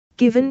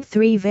Given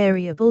three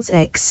variables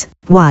x,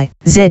 y,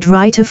 z,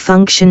 write a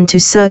function to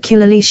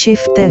circularly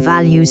shift their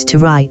values to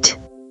right.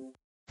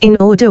 In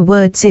order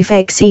words: if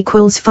x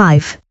equals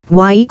 5,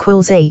 y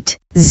equals 8,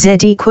 z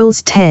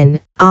equals 10,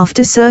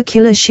 after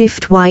circular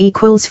shift y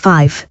equals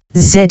 5,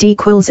 z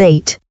equals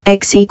 8,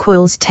 x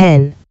equals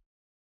 10.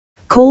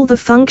 Call the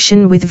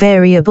function with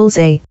variables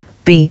a,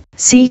 b,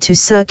 c to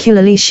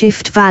circularly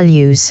shift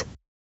values.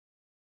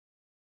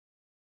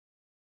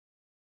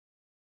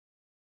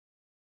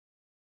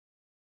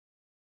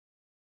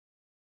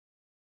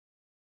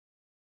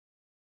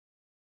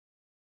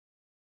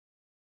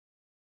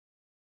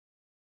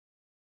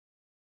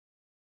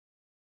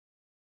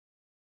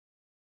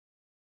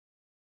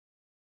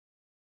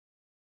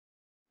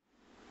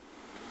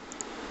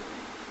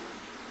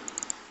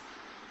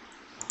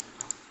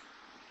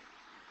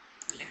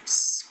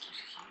 Let's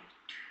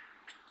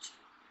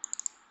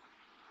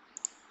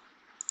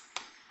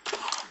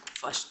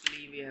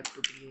firstly we have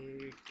to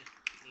create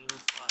new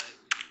file.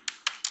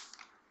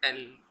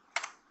 L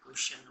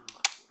question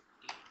number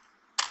 14.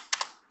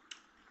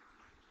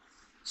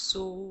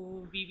 So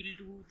we will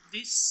do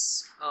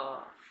this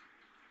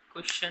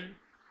question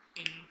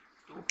in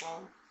two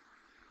form,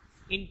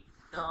 in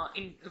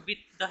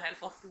with the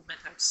help of two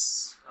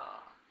methods.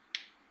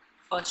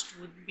 First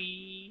would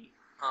be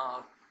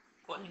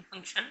calling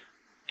function,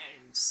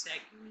 and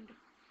second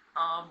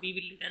we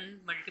will return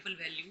multiple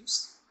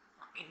values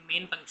in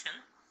main function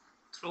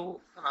through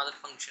another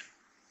function.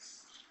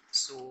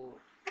 So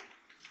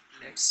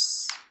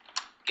let's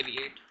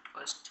create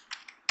first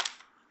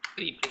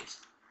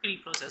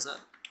preprocessor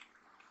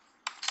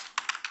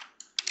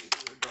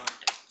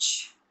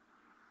 .h.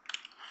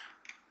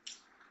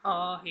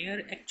 Here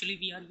actually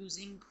we are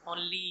using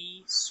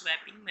only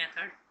swapping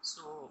method,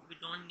 so we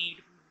don't need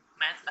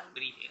math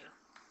library here.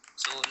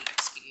 So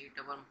let's create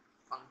our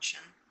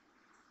function.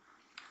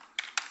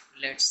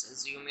 Let's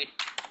assume it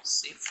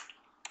shift,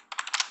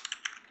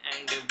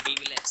 and we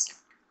will accept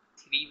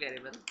three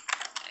variable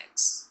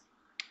x.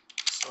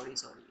 Sorry,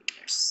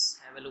 let's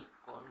have a look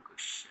on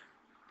question.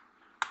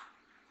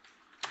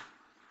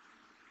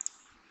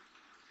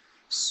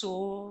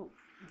 So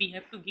we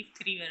have to give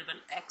three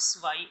variable x,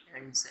 y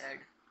and z.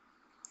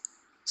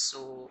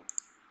 So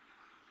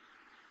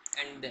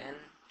and then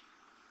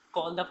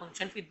call the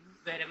function with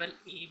variable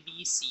a,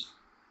 b, c.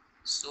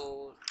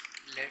 So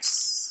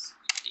let's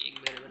take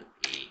variable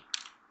a,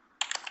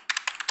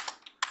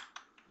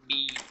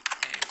 b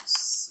and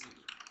c,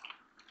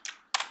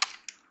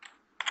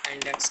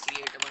 and let's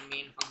create our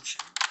main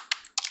function.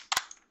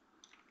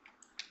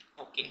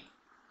 Okay,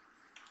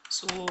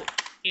 so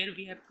here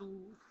we have to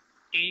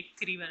take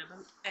three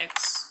variable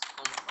x,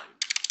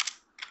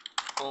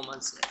 y,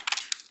 z.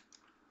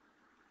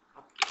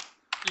 Okay,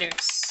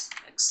 let's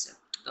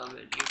accept the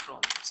value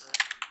from z.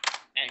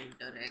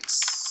 Enter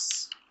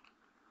x,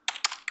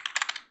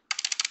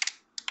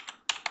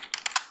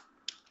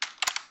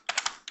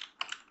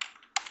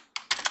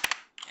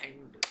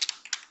 and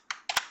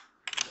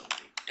the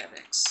vector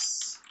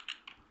x.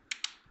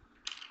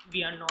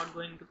 We are not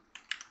going to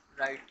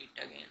write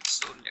it again,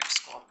 so let's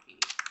copy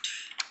it.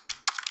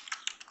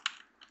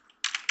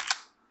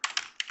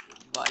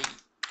 Y,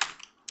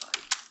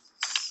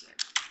 z,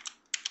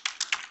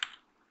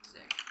 z.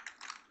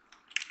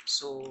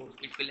 So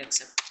it will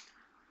accept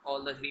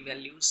all the three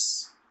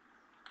values.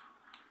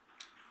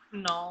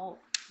 Now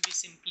we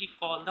simply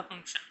call the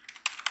function.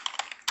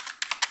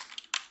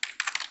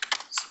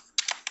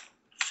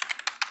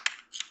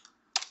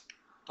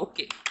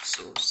 Okay,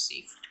 so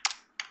shift,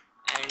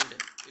 and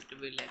it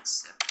will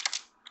accept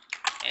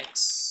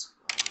x,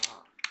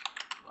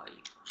 y,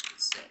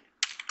 z.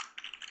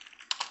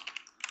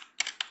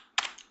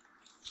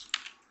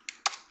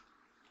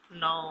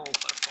 Now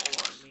perform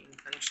our main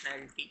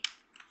functionality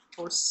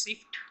for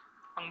shift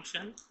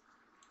function.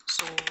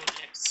 So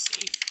let's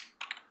say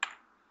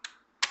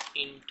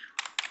int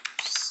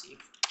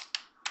shift.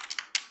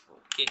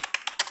 Okay,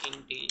 int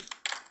a,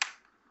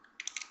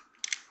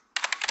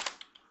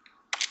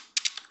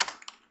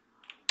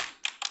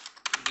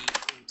 b,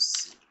 and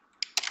c.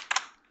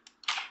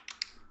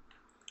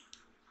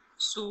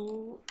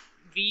 So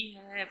we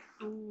have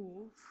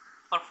to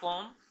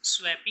perform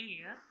swapping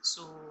here,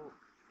 so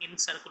in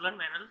circular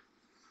manner.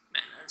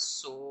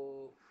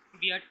 So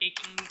we are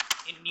taking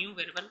a new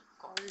variable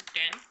called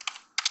 10,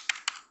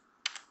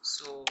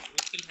 so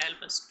it will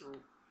help us to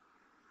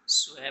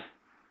swap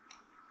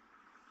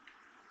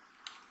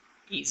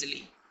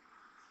easily.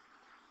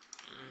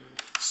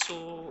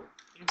 So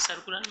in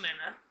circular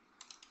manner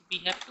we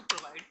have to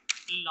provide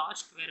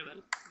last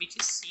variable, which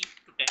is c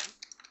to 10,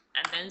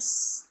 and then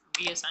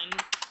we assign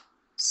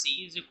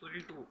c is equal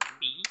to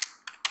b,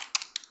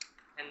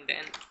 and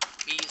then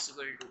b is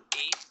equal to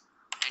a,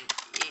 and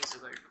a is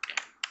equal to 10.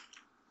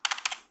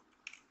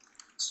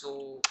 So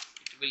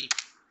it will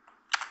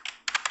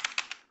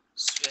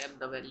swap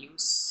the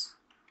values,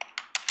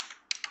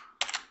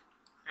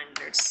 and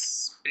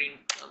let's print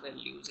the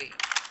values here.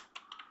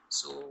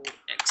 So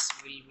x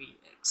will be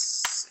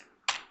x,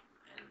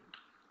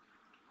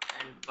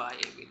 and y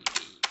will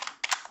be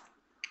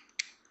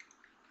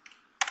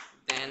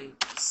 10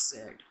 Z.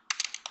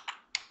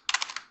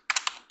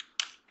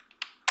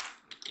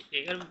 Okay,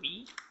 here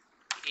B,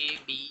 A,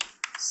 B,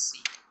 C.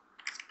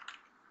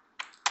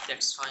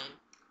 That's fine.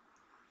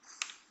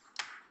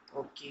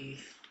 Okay,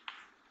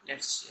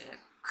 let's check.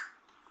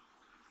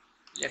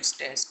 Let's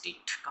test it,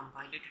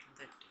 compile it in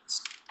the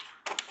test.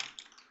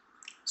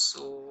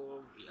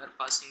 So we are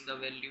passing the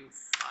value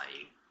 5.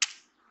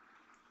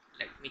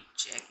 Let me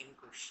check in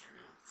question.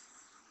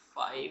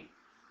 5,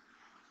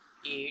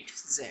 8,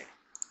 Z.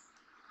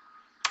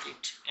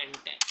 8 and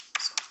 10.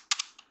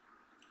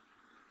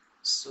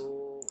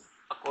 So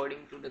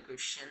according to the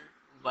question,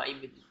 Y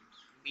will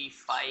be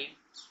 5,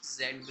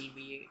 Z will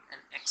be 8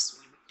 and X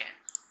will be 10.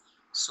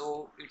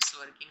 So it's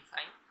working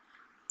fine.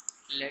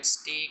 Let's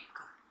take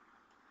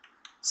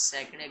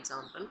second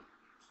example.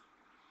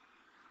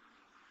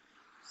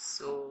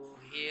 So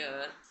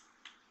here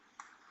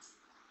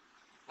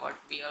what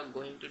we are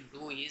going to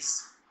do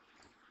is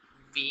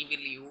we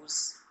will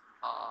use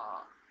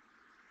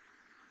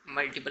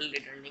multiple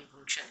returning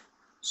function.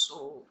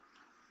 So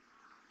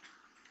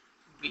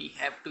we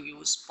have to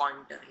use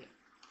pointer here.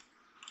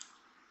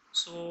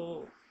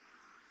 So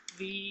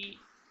we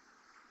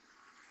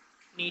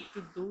need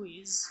to do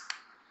is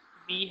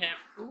we have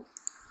to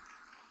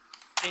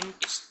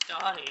print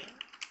star here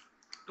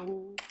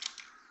to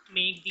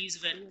make these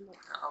variables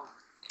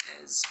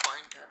as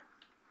pointer,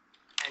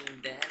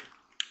 and then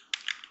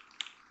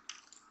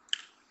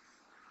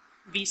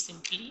we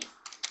simply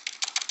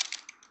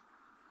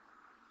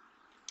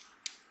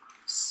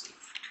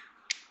shift.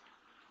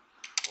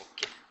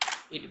 Okay,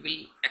 it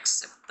will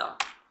accept the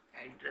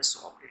address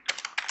operator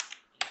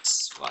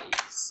x, y,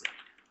 z.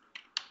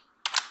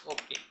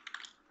 Okay,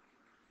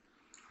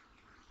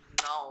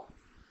 now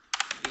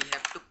we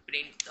have to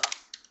print the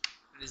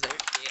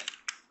result here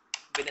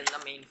within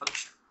the main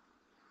function.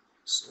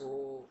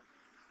 So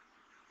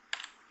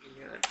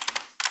here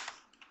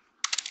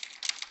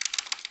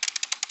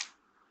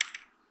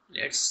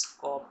let's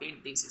copy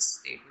this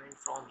statement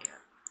from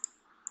here.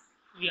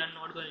 We are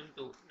not going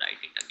to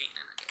write it again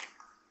and again.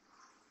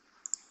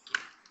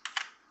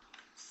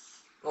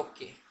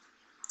 Okay,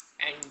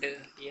 and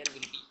here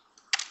will be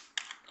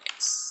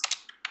x,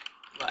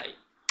 y,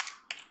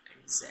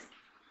 and z.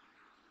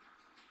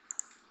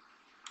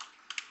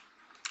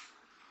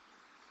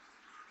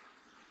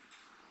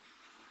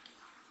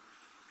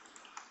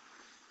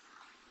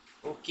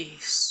 Okay,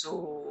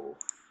 so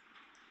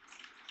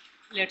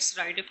let's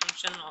write a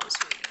function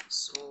also here,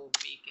 so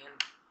we can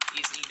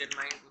easily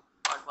determine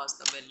what was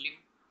the value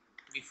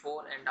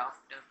before and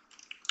after.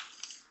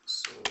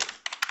 So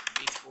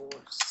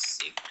before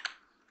shift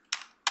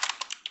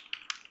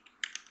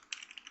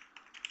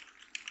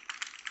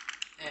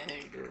and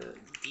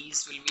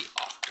these will be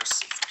after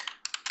shift.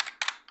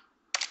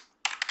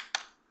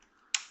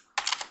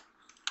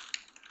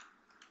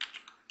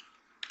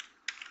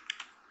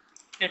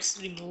 Let's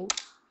remove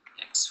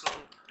x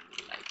from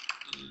like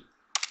e.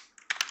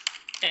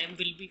 Tab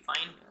will be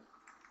fine here.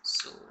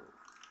 So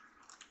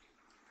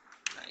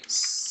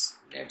nice.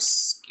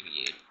 Let's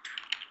create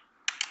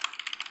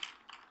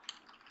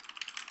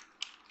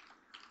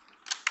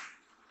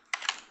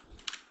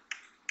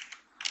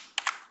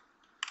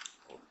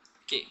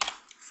okay,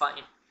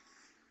 fine.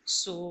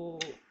 So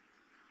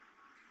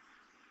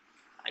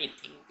I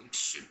think it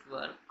should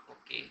work.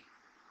 Okay,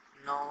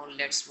 now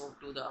let's move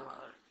to the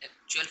our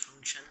actual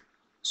function.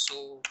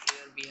 So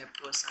here we have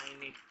to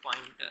assign it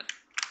pointer,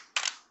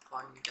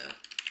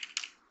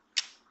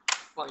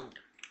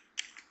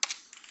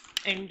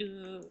 and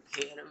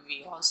here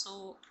we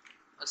also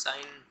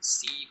assign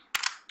C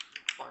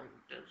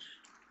pointer.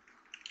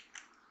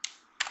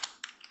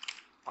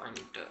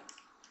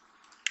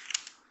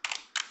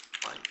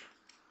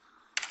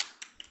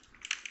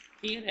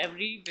 Here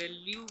every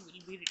value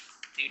will be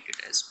treated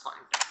as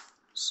pointer,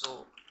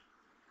 so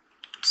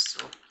it's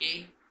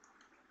okay.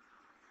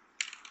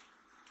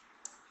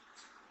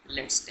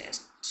 Let's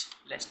test,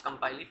 let's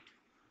compile it.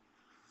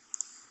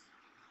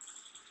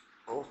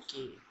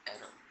 Okay,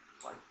 error.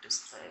 What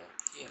is there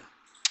here?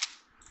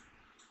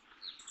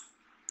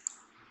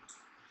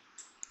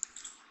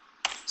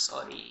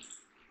 Sorry.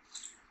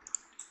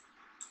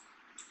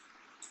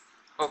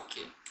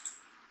 Okay,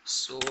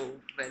 so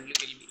value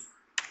will be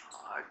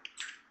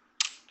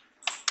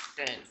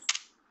 10.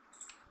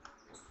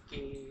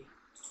 Okay,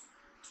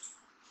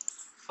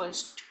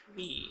 first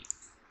we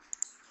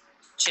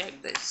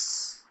check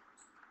this,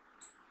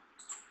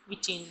 we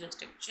change the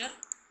structure.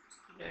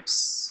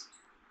 Let's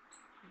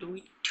do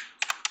it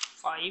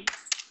 5, 8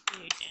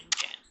 and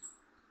 10.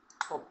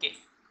 Okay,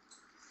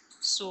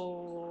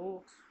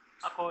 so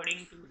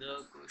according to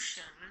the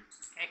question,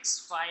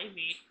 x 5, 8,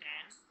 10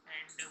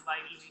 and y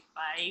will be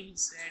 5,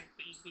 z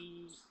will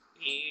be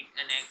 8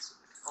 and x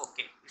will be,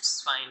 okay,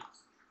 it's fine.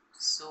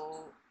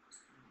 So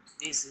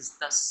this is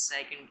the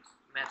second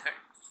method.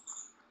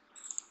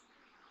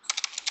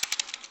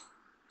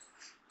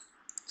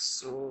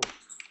 So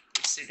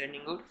it's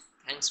returning good.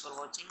 Thanks for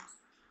watching.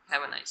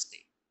 Have a nice day.